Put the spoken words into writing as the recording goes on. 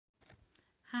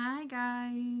Hi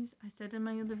guys, I said in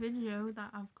my other video that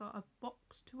I've got a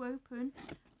box to open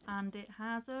and it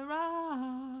has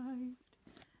arrived,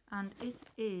 and it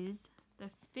is the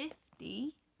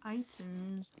 50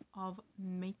 items of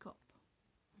makeup.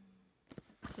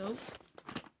 So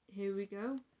here we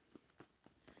go,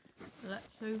 let's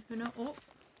open it up.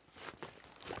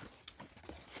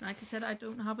 Like I said, I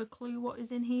don't have a clue what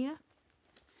is in here,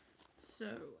 so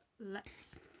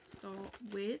let's start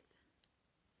with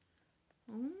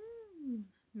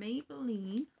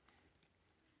Maybelline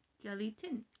Jelly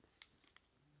Tints.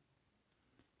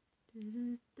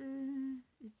 It's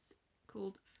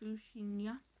called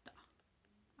Fashionista.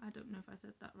 I don't know if I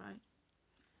said that right,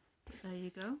 but there you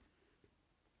go.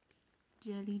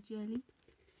 Jelly.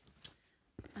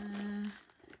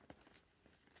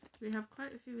 We have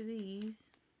quite a few of these.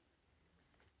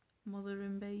 Mother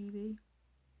and baby.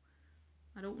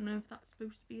 I don't know if that's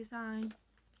supposed to be a sign.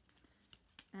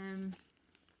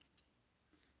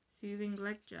 Soothing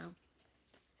leg gel.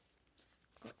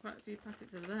 Got quite a few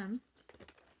packets of them.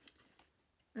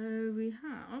 We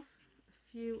have a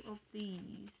few of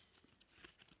these.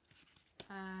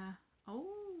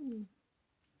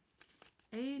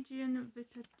 Adrian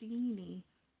Vittadini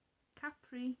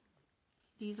Capri.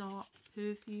 These are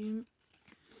perfume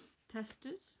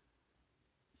testers.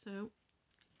 So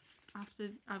after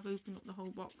I've opened up the whole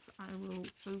box, I will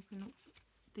open up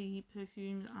the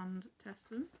perfumes and test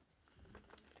them.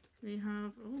 We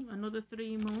have another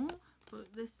 3 more,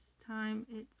 but this time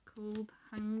it's called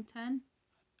Hang 10.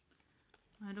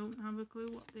 I don't have a clue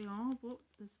what they are, but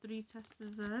there's 3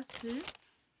 testers there too.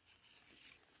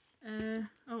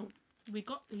 We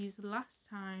got these last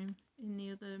time in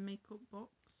the other makeup box.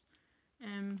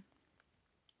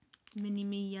 Mini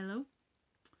Me Yellow.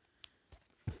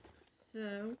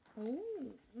 So,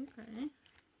 okay.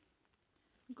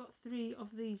 I've got 3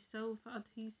 of these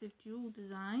self-adhesive jewel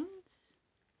designs.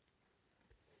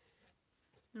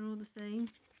 They're all the same.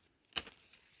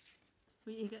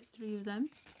 But you get 3 of them.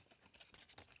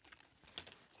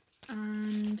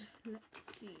 And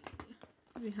let's see.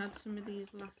 We had some of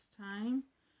these last time.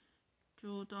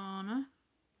 Jordana.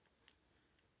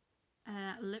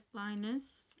 Lip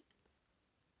liners.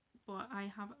 But I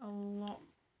have a lot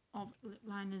of lip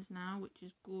liners now, which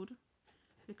is good,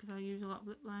 because I use a lot of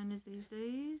lip liners these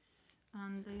days,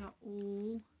 and they are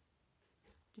all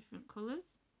different colours.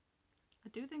 I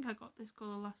do think I got this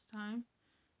colour last time,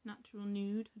 Natural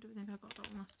Nude. I don't think I got that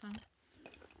one last time.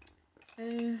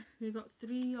 We got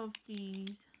 3 of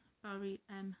these Barry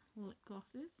M lip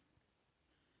glosses,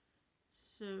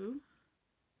 so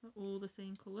they're all the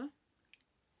same colour.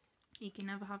 You can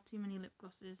never have too many lip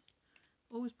glosses.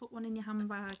 Always put one in your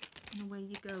handbag and away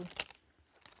you go.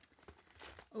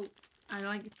 Oh, I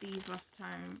liked these last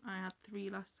time. I had 3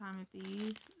 last time of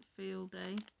these. Field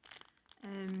Day.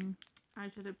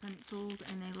 Eyeshadow pencils,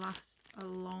 and they last a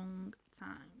long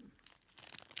time.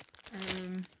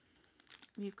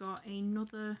 We've got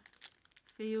another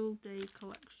Field Day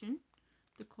collection.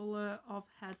 The Colour of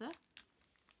Heather.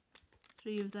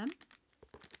 3 of them.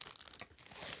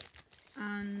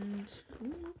 And,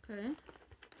 okay.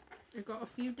 I got a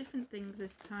few different things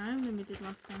this time than we did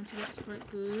last time, so that's quite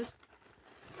good.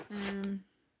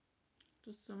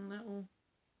 Just some little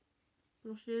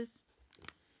brushes.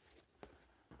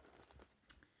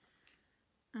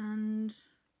 And,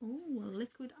 a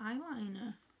liquid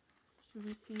eyeliner. Shall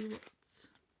we see what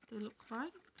they look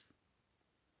like?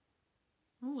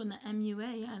 Oh, and the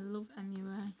MUA. I love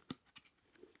MUA.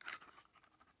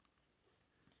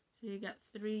 So you get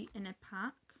 3 in a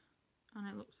pack, and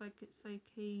it looks like it's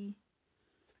like a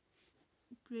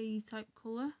grey type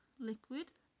colour,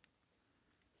 liquid.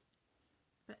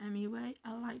 But MUA,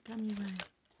 I like MUA.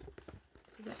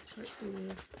 So that's quite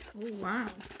good. Oh wow.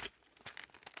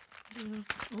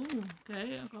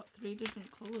 Okay, I've got 3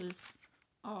 different colours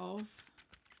of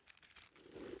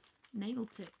nail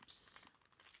tips,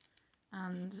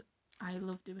 and I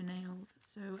love doing nails,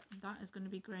 so that is going to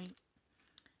be great.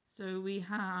 So we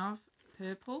have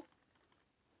purple.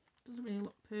 Doesn't really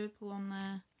look purple on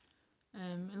there.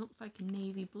 It looks like a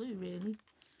navy blue really.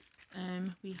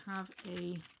 We have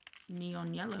a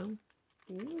neon yellow.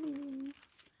 Ooh.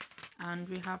 And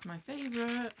we have my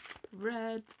favourite,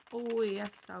 red. Oh yes,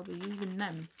 I'll be using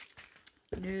them.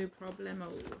 No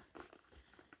problemo.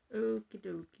 Okie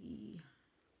dokie.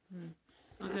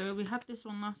 Okay, well, we had this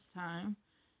one last time.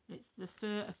 It's the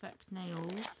Fur Effect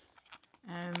Nails.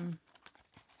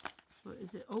 But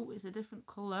is it? Oh, it's a different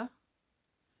colour.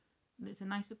 It's a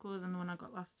nicer colour than the one I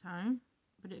got last time.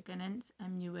 But again, it's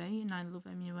MUA, and I love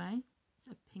MUA. It's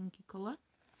a pinky colour,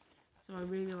 so I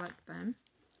really like them.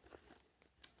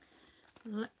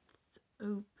 Let's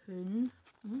open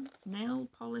nail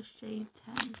polish shade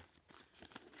 10.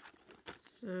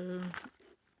 So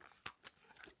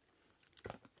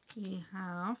we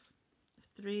have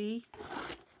 3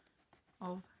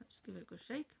 of, let's give it a good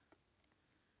shake,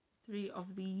 3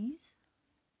 of these.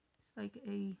 It's like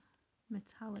a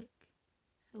metallic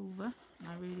silver, and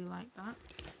I really like that.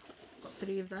 Got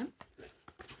 3 of them,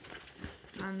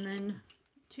 and then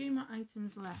 2 more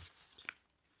items left.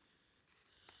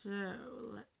 So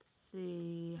let's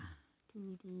see.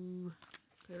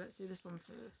 Okay, let's do this one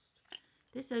first.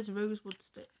 This says rosewood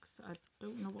sticks. I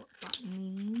don't know what that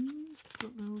means,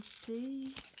 but we'll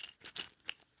see.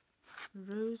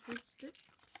 Rosewood sticks.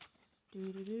 I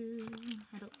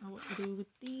don't know what to do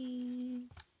with these.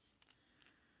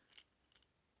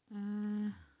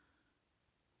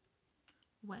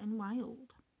 Wet and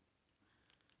Wild.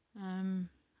 I'm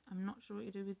not sure what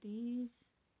to do with these.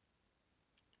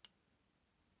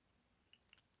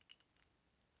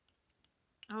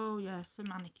 Oh yes, a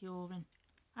manicuring.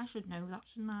 I should know that,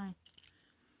 shouldn't I?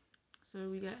 So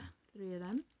we get 3 of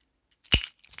them.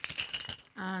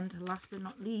 And last but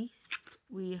not least,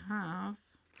 we have,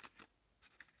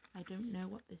 I don't know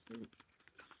what this is.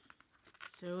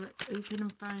 So let's open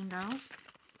and find out.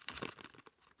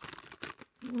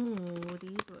 Oh,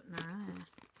 these look nice.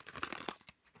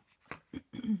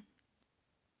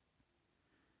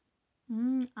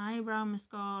 Eyebrow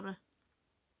mascara.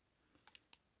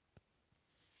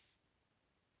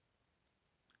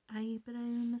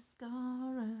 Eyebrow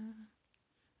mascara.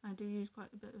 I do use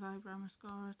quite a bit of eyebrow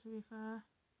mascara, to be fair.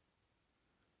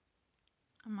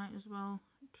 I might as well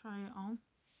try it on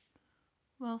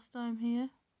whilst I'm here,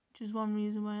 which is one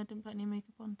reason why I didn't put any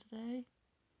makeup on today.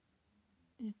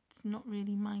 It's not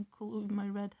really my colour with my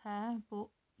red hair, but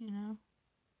you know,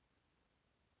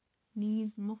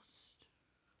 needs must.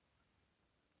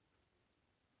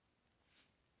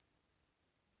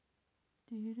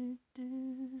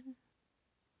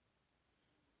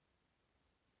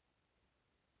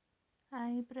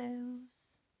 Eyebrows.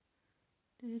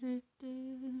 It's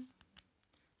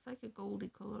like a goldy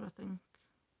colour, I think.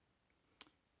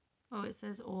 Oh, it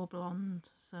says all blonde,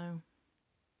 so.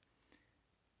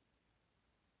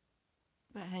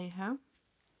 But hey ho.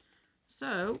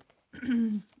 So,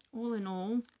 all in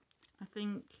all, I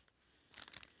think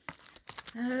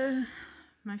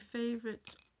my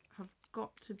favourites have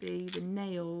got to be the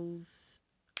nails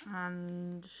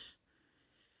and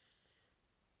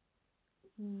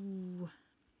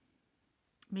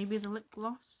maybe the lip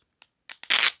gloss.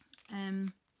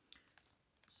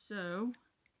 So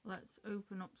let's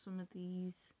open up some of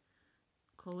these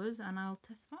colours and I'll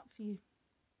test that for you.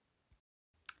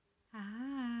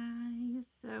 Hi,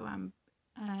 so I'm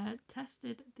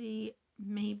tested the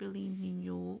Maybelline New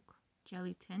York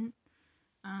Jelly Tint,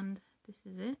 and this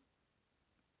is it.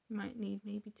 You might need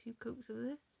maybe 2 coats of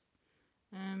this.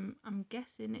 I'm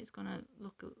guessing it's gonna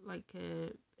look like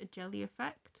a jelly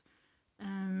effect.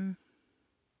 I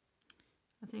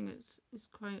think it's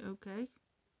quite okay.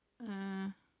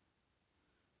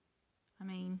 I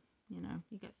mean, you know,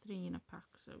 you get 3 in a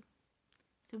pack, so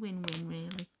it's a win-win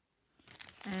really.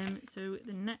 So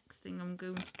the next thing I'm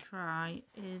going to try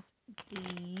is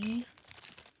the,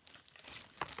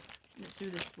 let's do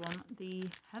this one, the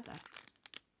Heather.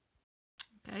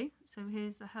 Okay, so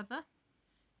here's the Heather.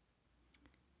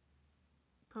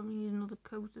 Probably need another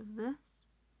coat of this.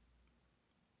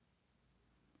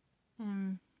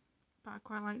 But I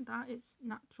quite like that. It's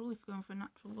natural if you're going for a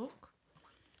natural look.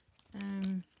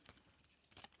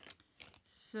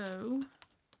 So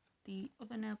the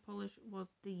other nail polish was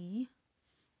the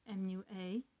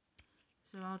MUA.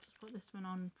 So I'll just put this one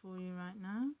on for you right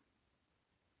now.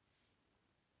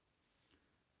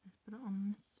 Let's put it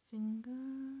on this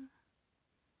finger.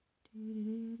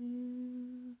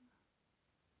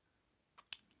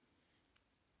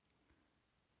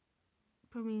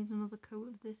 Probably needs another coat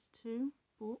of this too,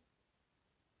 but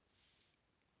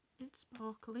it's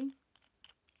sparkly.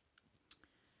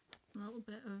 A little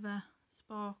bit of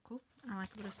sparkle. I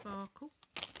like a bit of sparkle.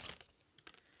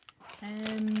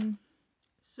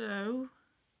 So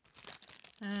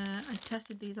I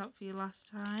tested these out for you last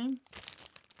time.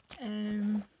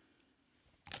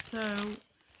 So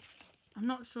I'm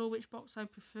not sure which box I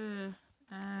prefer.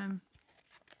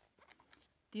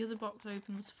 The other box I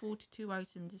opened was 42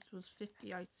 items. This was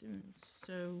 50 items.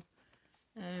 So,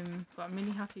 but I'm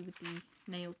really happy with the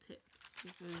nail tips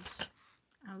because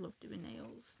I love doing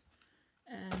nails.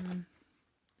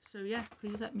 So yeah,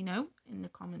 please let me know in the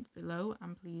comments below,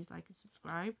 and please like and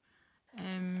subscribe.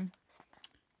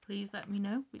 Please let me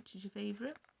know which is your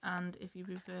favourite, and if you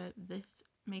prefer this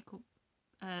makeup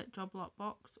job lot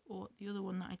box or the other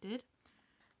one that I did.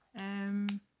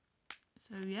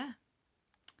 So yeah,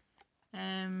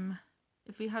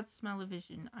 if we had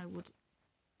smell-o-vision, I would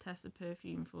test the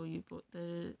perfume for you, but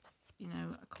you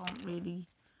know, I can't really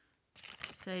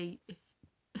say if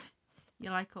you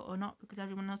like it or not because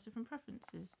everyone has different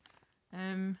preferences.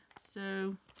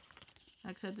 So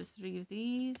like I said, there's 3 of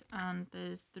these and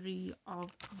there's 3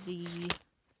 of the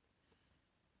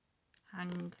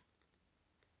Hang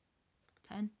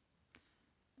 10.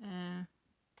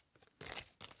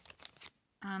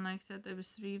 And like I said, there was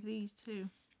 3 of these too.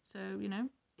 So, you know,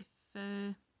 if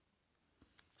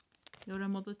you're a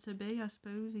mother to be, I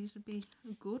suppose these would be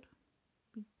good.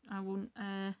 I won't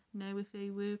know if they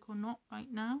work or not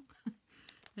right now.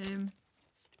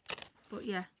 But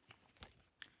yeah,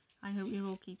 I hope you're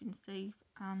all keeping safe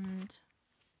and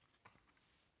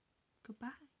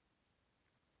goodbye.